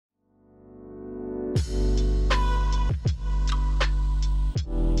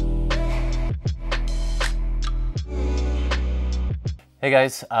Hey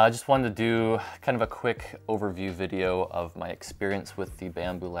guys, I just wanted to do kind of a quick overview video of my experience with the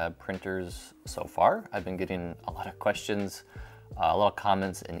Bambu Lab printers so far. I've been getting a lot of questions, a lot of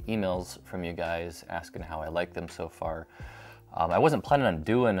comments and emails from you guys asking how I like them so far. I wasn't planning on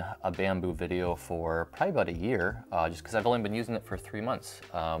doing a Bambu video for probably about a year, just because I've only been using it for 3 months.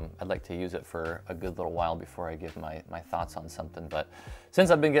 I'd like to use it for a good little while before I give my thoughts on something. But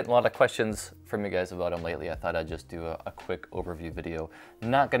since I've been getting a lot of questions from you guys about them lately, I thought I'd just do a quick overview video.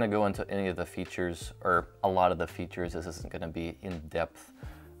 Not going to go into any of the features, or a lot of the features. This isn't going to be in depth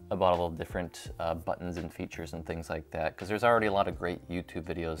about all the different buttons and features and things like that, because there's already a lot of great YouTube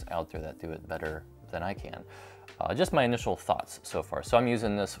videos out there that do it better than I can. Just my initial thoughts so far. So I'm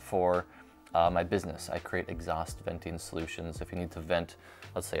using this for my business. I create exhaust venting solutions. If you need to vent,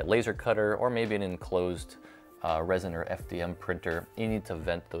 let's say a laser cutter or maybe an enclosed resin or FDM printer, you need to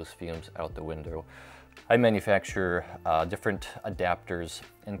vent those fumes out the window. I manufacture different adapters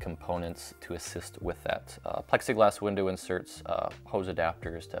and components to assist with that. Plexiglass window inserts, hose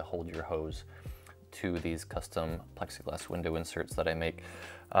adapters to hold your hose to these custom plexiglass window inserts that I make.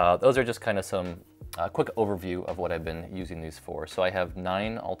 Those are just kind of some quick overview of what I've been using these for. So I have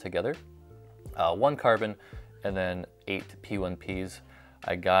 9 altogether, 1 carbon, and then 8 P1Ps.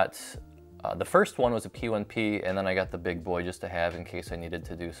 I got, the first one was a P1P, and then I got the big boy just to have in case I needed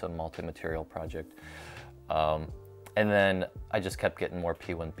to do some multi-material project. And then I just kept getting more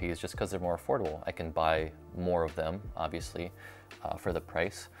P1Ps just because they're more affordable. I can buy more of them, obviously, for the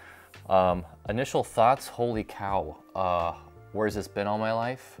price. Initial thoughts, holy cow. Where's this been all my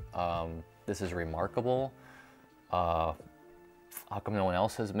life? This is remarkable. How come no one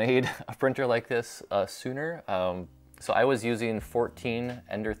else has made a printer like this sooner? So I was using 14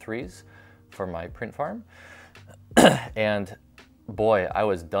 Ender 3s for my print farm. And boy, I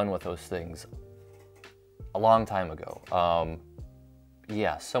was done with those things a long time ago.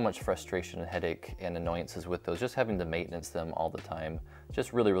 Yeah, so much frustration and headache and annoyances with those, just having to maintenance them all the time.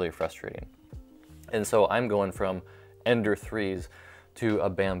 Just really, really frustrating. And so I'm going from Ender 3s to a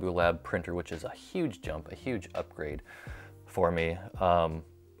Bambu Lab printer, which is a huge jump, a huge upgrade for me.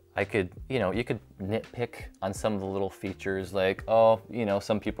 I could, you could nitpick on some of the little features, like, oh,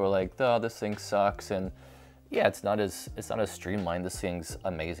 some people are like, oh, this thing sucks, and yeah, it's not as streamlined. This thing's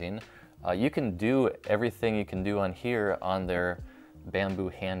amazing. You can do everything you can do on here on their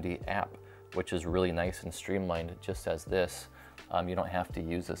Bambu Handy app, which is really nice and streamlined, just as this. You don't have to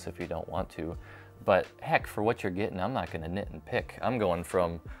use this if you don't want to. But heck, for what you're getting, I'm not going to nit and pick. I'm going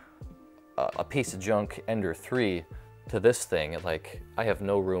from a piece of junk Ender 3 to this thing. Like, I have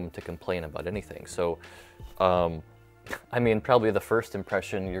no room to complain about anything. So, I mean, probably the first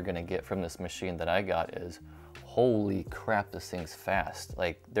impression you're going to get from this machine that I got is, holy crap, this thing's fast.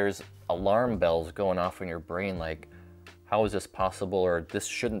 Like, there's alarm bells going off in your brain, like, how is this possible? Or this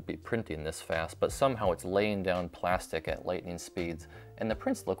shouldn't be printing this fast, but somehow it's laying down plastic at lightning speeds, and the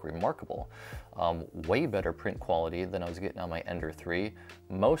prints look remarkable. Way better print quality than I was getting on my Ender 3.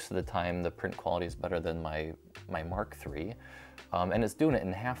 Most of the time, the print quality is better than my Mark 3, and it's doing it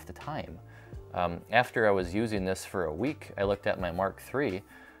in half the time. After I was using this for a week, I looked at my Mark 3, and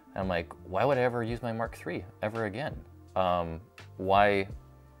I'm like, why would I ever use my Mark 3 ever again? Why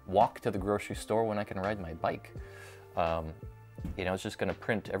walk to the grocery store when I can ride my bike? It's just going to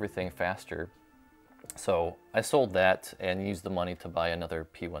print everything faster. So I sold that and used the money to buy another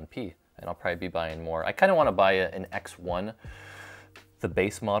P1P, and I'll probably be buying more. I kind of want to buy an X1, the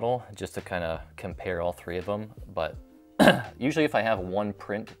base model, just to kind of compare all 3 of them. But usually if I have one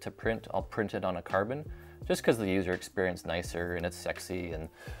print to print, I'll print it on a carbon, just because the user experience is nicer and it's sexy, and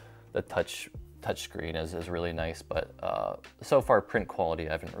the touch screen is really nice. But so far, print quality,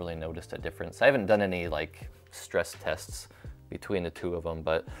 I haven't really noticed a difference. I haven't done any like stress tests between the 2 of them,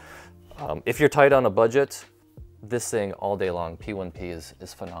 but if you're tight on a budget, this thing all day long, P1P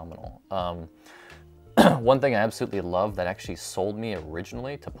is phenomenal. One thing I absolutely love that actually sold me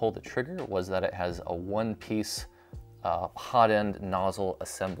originally to pull the trigger was that it has a 1-piece hot end nozzle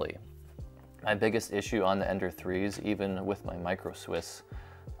assembly. My biggest issue on the Ender 3s, even with my Micro Swiss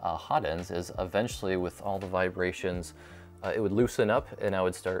hot ends, is eventually with all the vibrations, it would loosen up and I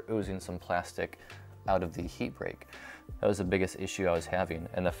would start oozing some plastic out of the heat break. That was the biggest issue I was having.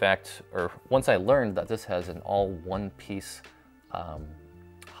 And the fact, or once I learned that this has an all 1-piece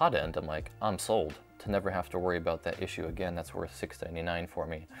hot end, I'm like, I'm sold to never have to worry about that issue again. That's worth $6.99 for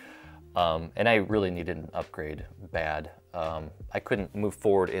me. And I really needed an upgrade bad. I couldn't move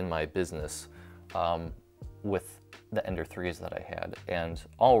forward in my business with the Ender 3s that I had. And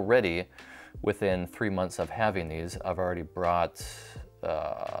already within 3 months of having these, I've already brought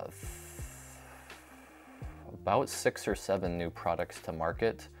about 6 or 7 new products to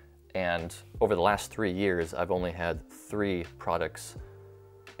market. And over the last 3 years, I've only had 3 products,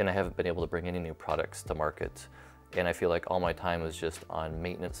 and I haven't been able to bring any new products to market. And I feel like all my time is just on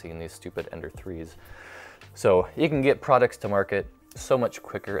maintaining these stupid Ender 3s. So you can get products to market so much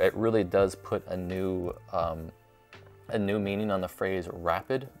quicker. It really does put a new meaning on the phrase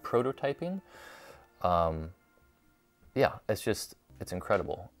rapid prototyping. Yeah, it's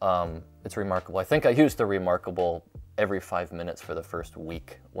incredible. It's remarkable. I think I used the remarkable every 5 minutes for the first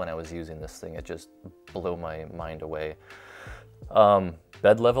week when I was using this thing. It just blew my mind away.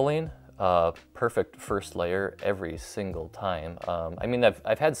 Bed leveling, perfect first layer every single time. I mean,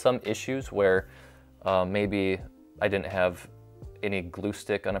 I've had some issues where maybe I didn't have any glue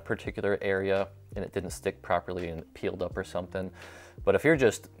stick on a particular area and it didn't stick properly and it peeled up or something. But if you're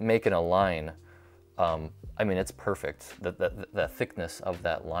just making a line, I mean, it's perfect. The thickness of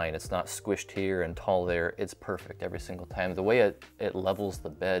that line, it's not squished here and tall there. It's perfect every single time. The way it levels the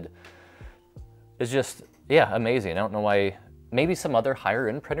bed is just, yeah, amazing. I don't know why. Maybe some other higher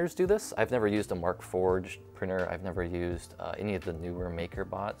end printers do this. I've never used a Markforged printer. I've never used any of the newer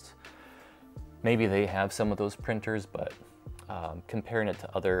MakerBots. Maybe they have some of those printers, but comparing it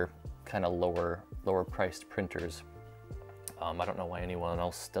to other kind of lower priced printers, I don't know why anyone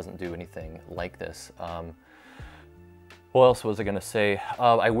else doesn't do anything like this. What else was I gonna say?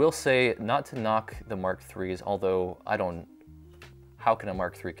 I will say, not to knock the Mark IIIs, although how can a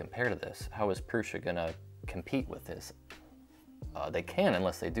Mark III compare to this? How is Prusa gonna compete with this? They can,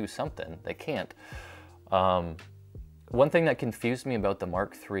 unless they do something. They can't. One thing that confused me about the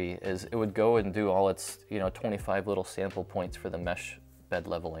Mark III is it would go and do all its 25 little sample points for the mesh bed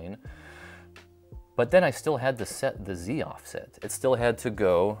leveling, but then I still had to set the Z offset. It still had to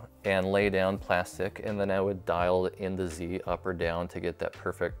go and lay down plastic, and then I would dial in the Z up or down to get that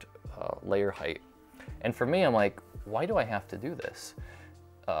perfect layer height. And for me, I'm like, why do I have to do this?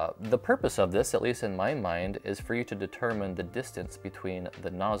 The purpose of this, at least in my mind, is for you to determine the distance between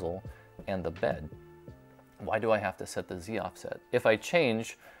the nozzle and the bed. Why do I have to set the Z offset? If I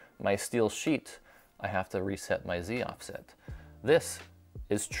change my steel sheet, I have to reset my Z offset. This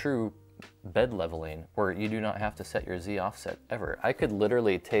is true bed leveling, where you do not have to set your Z offset ever. I could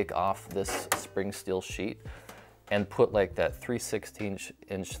literally take off this spring steel sheet and put like that 3/16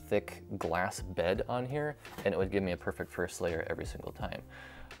 inch thick glass bed on here, and it would give me a perfect first layer every single time.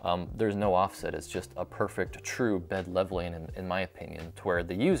 There's no offset. It's just a perfect true bed leveling in my opinion, to where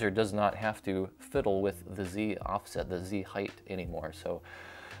the user does not have to fiddle with the Z offset, the Z height anymore. So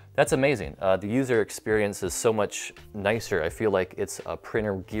that's amazing. The user experience is so much nicer. I feel like it's a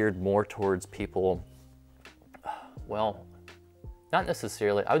printer geared more towards people, well, not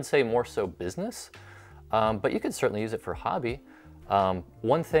necessarily, I would say more so business, but you could certainly use it for hobby.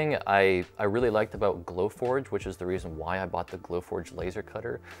 One thing I really liked about Glowforge, which is the reason why I bought the Glowforge laser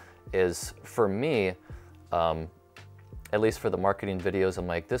cutter, is for me, at least for the marketing videos, I'm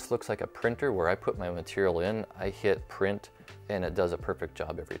like, this looks like a printer where I put my material in, I hit print, and it does a perfect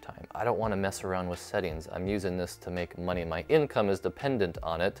job every time. I don't want to mess around with settings. I'm using this to make money. My income is dependent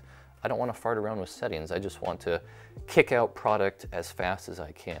on it. I don't want to fart around with settings. I just want to kick out product as fast as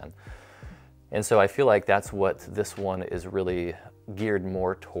I can. And so I feel like that's what this one is really geared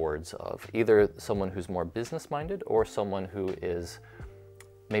more towards, of either someone who's more business minded or someone who is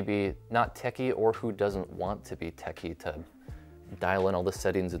maybe not techie, or who doesn't want to be techie to dial in all the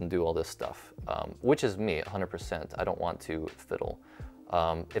settings and do all this stuff, which is me 100%. I don't want to fiddle.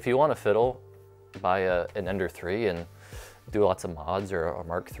 If you want to fiddle, buy an Ender 3 and do lots of mods, or a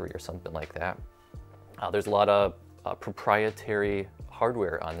Mark III or something like that. There's a lot of proprietary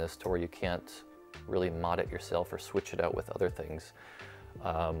hardware on this to where you can't really mod it yourself or switch it out with other things.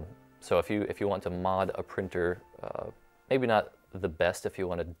 So if you want to mod a printer, maybe not the best if you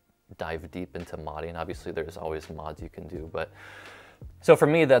want to dive deep into modding. Obviously there's always mods you can do, but so for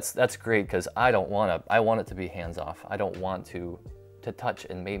me that's great, because I want it to be hands off. I don't want to touch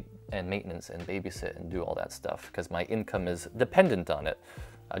and maintenance and babysit and do all that stuff, because my income is dependent on it.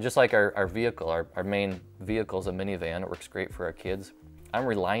 Just like our vehicle, our main vehicle is a minivan. It works great for our kids. I'm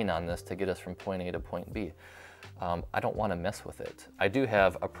relying on this to get us from point A to point B. I don't want to mess with it. I do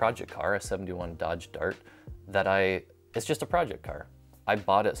have a project car, a 71 Dodge Dart, that it's just a project car. I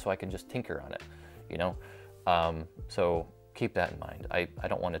bought it so I can just tinker on it, so keep that in mind. I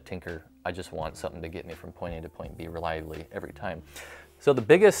don't want to tinker. I just want something to get me from point A to point B reliably every time. So the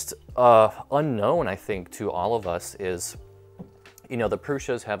biggest unknown, I think, to all of us is, the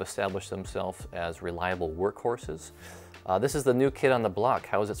Prusas have established themselves as reliable workhorses. This is the new kid on the block.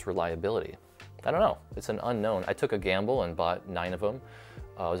 How is its reliability? I don't know. It's an unknown. I took a gamble and bought 9 of them.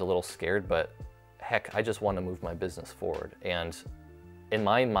 I was a little scared, but heck, I just want to move my business forward. And in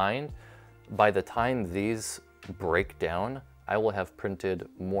my mind, by the time these break down, I will have printed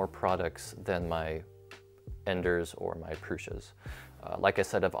more products than my Enders or my Prussias. Like I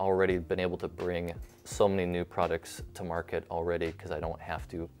said, I've already been able to bring so many new products to market already because I don't have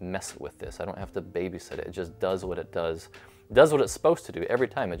to mess with this. I don't have to babysit it. It just does what it does. It does what it's supposed to do every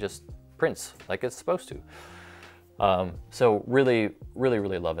time. It just prints like it's supposed to. So really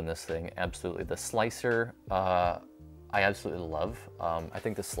loving this thing. Absolutely. The slicer, I absolutely love. I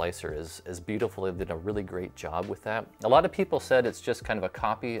think the slicer is beautiful. They did a really great job with that. A lot of people said it's just kind of a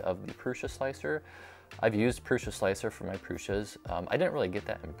copy of the Prusa slicer. I've used Prusa slicer for my Prussias. I didn't really get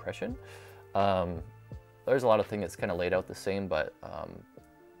that impression. There's a lot of things that's kind of laid out the same, but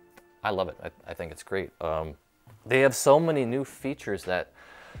I love it. I think it's great. They have so many new features that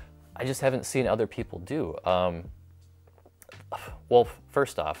I just haven't seen other people do. Well,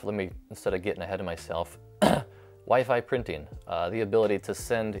 first off, instead of getting ahead of myself, Wi-Fi printing, the ability to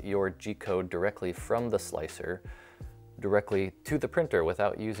send your G-code directly from the slicer directly to the printer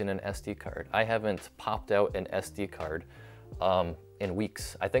without using an SD card. I haven't popped out an SD card in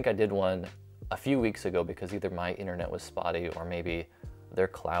weeks. I think I did one a few weeks ago because either my internet was spotty or maybe their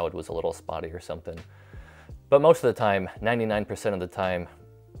cloud was a little spotty or something. But most of the time, 99% of the time,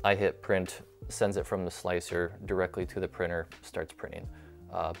 I hit print, sends it from the slicer directly to the printer, starts printing.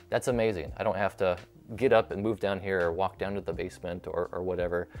 That's amazing. I don't have to get up and move down here or walk down to the basement or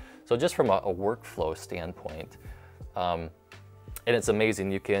whatever. So just from a workflow standpoint, and it's amazing.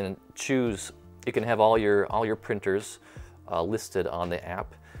 You can choose, you can have all your printers listed on the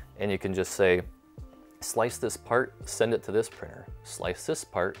app, and you can just say, slice this part, send it to this printer. Slice this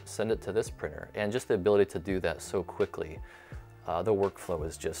part, send it to this printer. And just the ability to do that so quickly. The workflow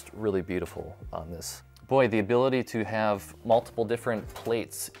is just really beautiful on this. Boy, the ability to have multiple different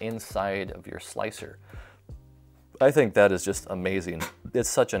plates inside of your slicer. I think that is just amazing. It's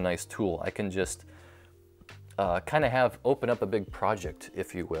such a nice tool. I can just kind of open up a big project,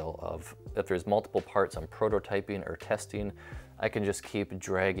 if you will, of if there's multiple parts I'm prototyping or testing, I can just keep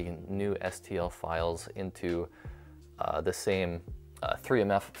dragging new STL files into the same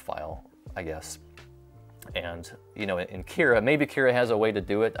 3MF file, I guess. And, you know, in Kira, maybe Kira has a way to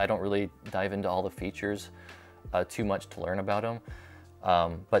do it. I don't really dive into all the features too much to learn about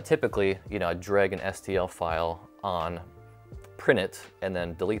them. But typically, you know, I drag an STL file on, print it, and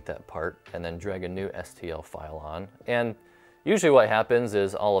then delete that part, and then drag a new STL file on. And usually what happens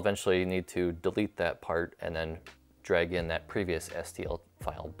is I'll eventually need to delete that part and then drag in that previous STL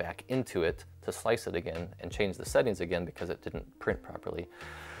file back into it to slice it again and change the settings again because it didn't print properly.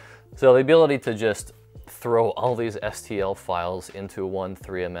 So the ability to just throw all these STL files into one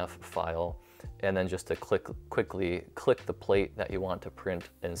 3MF file and then just to quickly click the plate that you want to print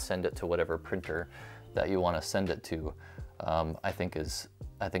and send it to whatever printer that you want to send it to, I think is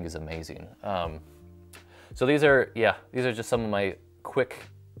amazing. So these are just some of my quick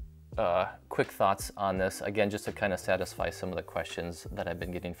thoughts on this. Again, just to kind of satisfy some of the questions that I've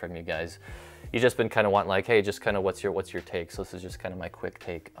been getting from you guys. You've just been kind of wanting like, hey, just kind of what's your take? So this is just kind of my quick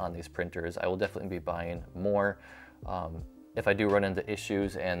take on these printers. I will definitely be buying more. If I do run into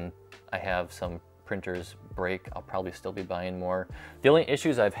issues and I have some printers break, I'll probably still be buying more. The only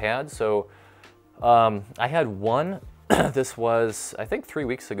issues I've had, so I had one, this was, I think 3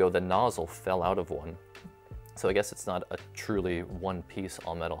 weeks ago, the nozzle fell out of one. So I guess it's not a truly one-piece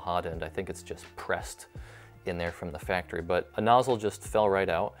all-metal hot end. I think it's just pressed in there from the factory, but a nozzle just fell right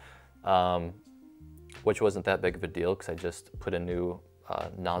out, which wasn't that big of a deal because I just put a new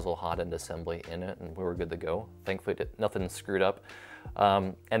nozzle hot end assembly in it and we were good to go. Thankfully, nothing screwed up.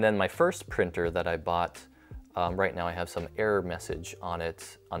 And then my first printer that I bought, right now I have some error message on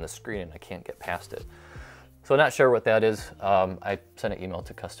it on the screen and I can't get past it. So not sure what that is. I sent an email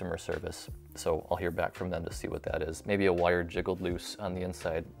to customer service, so I'll hear back from them to see what that is. Maybe a wire jiggled loose on the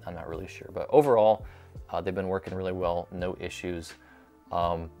inside, I'm not really sure. But overall, they've been working really well, no issues.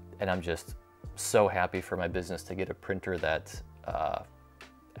 And I'm just so happy for my business to get a printer that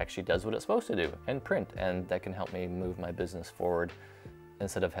actually does what it's supposed to do and print, and that can help me move my business forward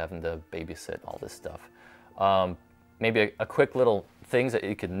instead of having to babysit all this stuff. Maybe a quick little things that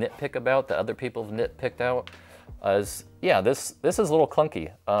you could nitpick about that other people have nitpicked out is, yeah, this is a little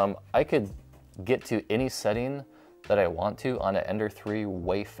clunky. I could get to any setting that I want to on an Ender 3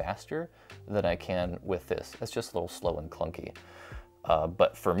 way faster than I can with this. It's just a little slow and clunky.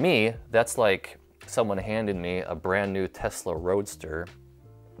 But for me, that's like someone handing me a brand new Tesla Roadster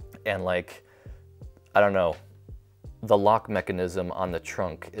and like, I don't know, the lock mechanism on the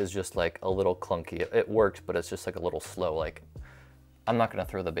trunk is just like a little clunky. It works, but it's just like a little slow. Like, I'm not gonna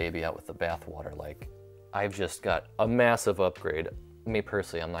throw the baby out with the bathwater. Like, I've just got a massive upgrade. Me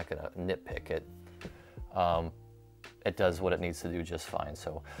personally, I'm not gonna nitpick it. It does what it needs to do just fine.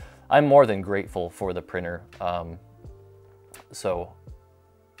 So I'm more than grateful for the printer. So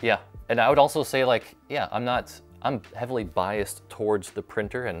yeah, and I would also say, like, yeah, I'm heavily biased towards the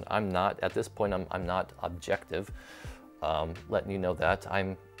printer, and I'm not, at this point, I'm not objective. Letting you know that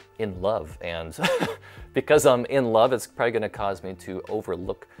I'm in love, and because I'm in love, it's probably gonna cause me to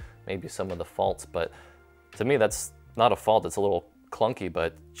overlook maybe some of the faults, but to me, that's not a fault. It's a little clunky,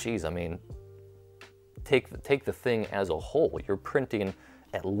 but geez, I mean, take the thing as a whole. You're printing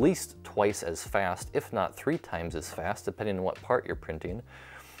at least twice as fast, if not 3 times as fast, depending on what part you're printing.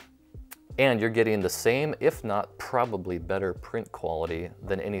 And you're getting the same, if not probably better print quality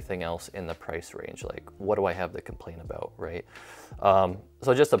than anything else in the price range. Like, what do I have to complain about, right?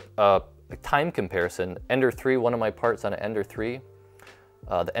 So just a time comparison, Ender 3, one of my parts on an Ender 3,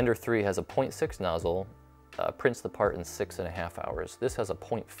 the Ender 3 has a 0.6 nozzle, prints the part in 6.5 hours. This has a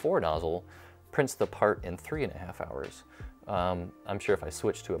 0.4 nozzle, prints the part in 3.5 hours. I'm sure if I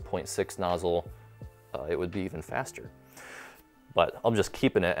switched to a 0.6 nozzle, it would be even faster. But I'm just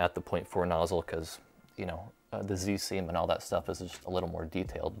keeping it at the 0.4 nozzle because, you know, the Z-seam and all that stuff is just a little more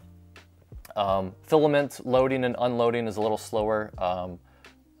detailed. Filament loading and unloading is a little slower. On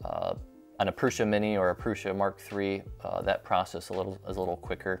a Prusa Mini or a Prusa Mark III, that process is a little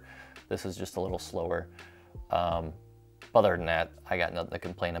quicker. This is just a little slower. Other than that, I got nothing to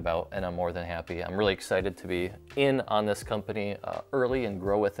complain about, and I'm more than happy. I'm really excited to be in on this company early and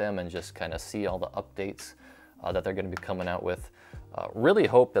grow with them and just kind of see all the updates that they're going to be coming out with. Really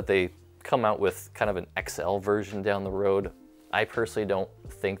hope that they come out with kind of an XL version down the road. I personally don't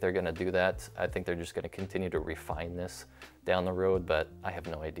think they're going to do that. I think they're just going to continue to refine this down the road, but I have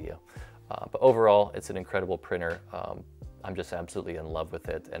no idea. But overall, it's an incredible printer. I'm just absolutely in love with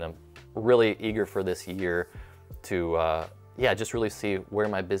it, and I'm really eager for this year to yeah, just really see where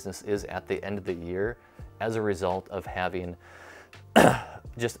my business is at the end of the year as a result of having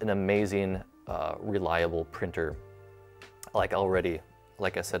just an amazing, reliable printer. Like already,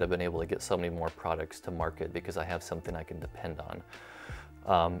 like I said, I've been able to get so many more products to market because I have something I can depend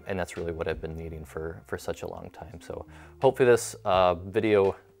on. And that's really what I've been needing for such a long time. So hopefully this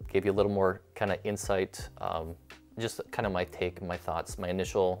video gave you a little more kind of insight, just kind of my take, my thoughts, my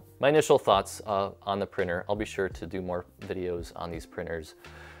initial thoughts on the printer. I'll be sure to do more videos on these printers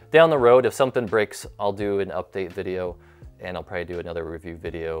down the road. If something breaks, I'll do an update video, and I'll probably do another review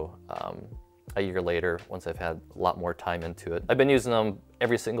video a year later once I've had a lot more time into it. I've been using them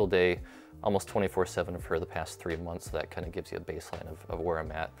every single day, almost 24/7 for the past 3 months, so that kind of gives you a baseline of where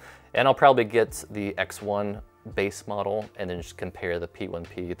I'm at. And I'll probably get the X1 base model and then just compare the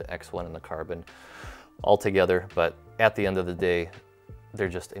P1P, the X1, and the Carbon all together. But at the end of the day, they're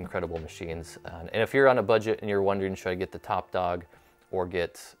just incredible machines. And if you're on a budget and you're wondering, should I get the top dog or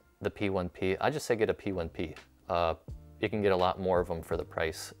get the P1P, I just say get a P1P. You can get a lot more of them for the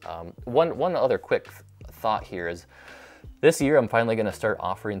price. One other quick thought here is, this year I'm finally gonna start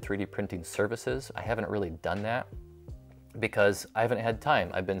offering 3D printing services. I haven't really done that because I haven't had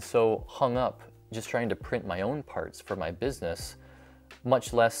time. I've been so hung up just trying to print my own parts for my business,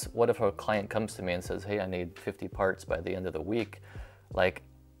 much less what if a client comes to me and says, hey, I need 50 parts by the end of the week. Like,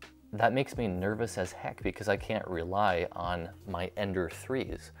 that makes me nervous as heck because I can't rely on my Ender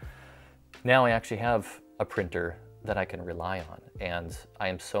 3s. Now I actually have a printer that I can rely on, and I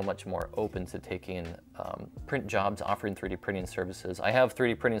am so much more open to taking print jobs, offering 3D printing services. I have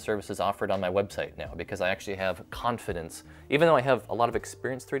 3D printing services offered on my website now because I actually have confidence. Even though I have a lot of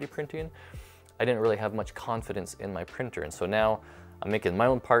experience 3D printing, I didn't really have much confidence in my printer, and so now I'm making my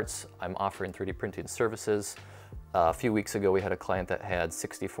own parts. I'm offering 3D printing services. A few weeks ago, we had a client that had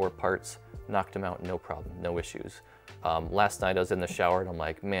 64 parts, knocked them out, no problem, no issues. Last night I was in the shower and I'm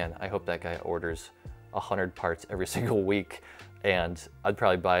like, man, I hope that guy orders 100 parts every single week, and I'd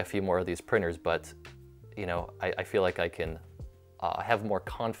probably buy a few more of these printers, but you know, I feel like I can have more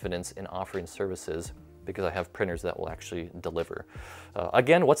confidence in offering services because I have printers that will actually deliver.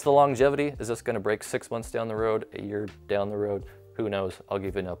 Again, what's the longevity? Is this gonna break 6 months down the road, a year down the road? Who knows? I'll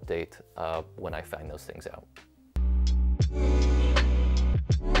give you an update when I find those things out.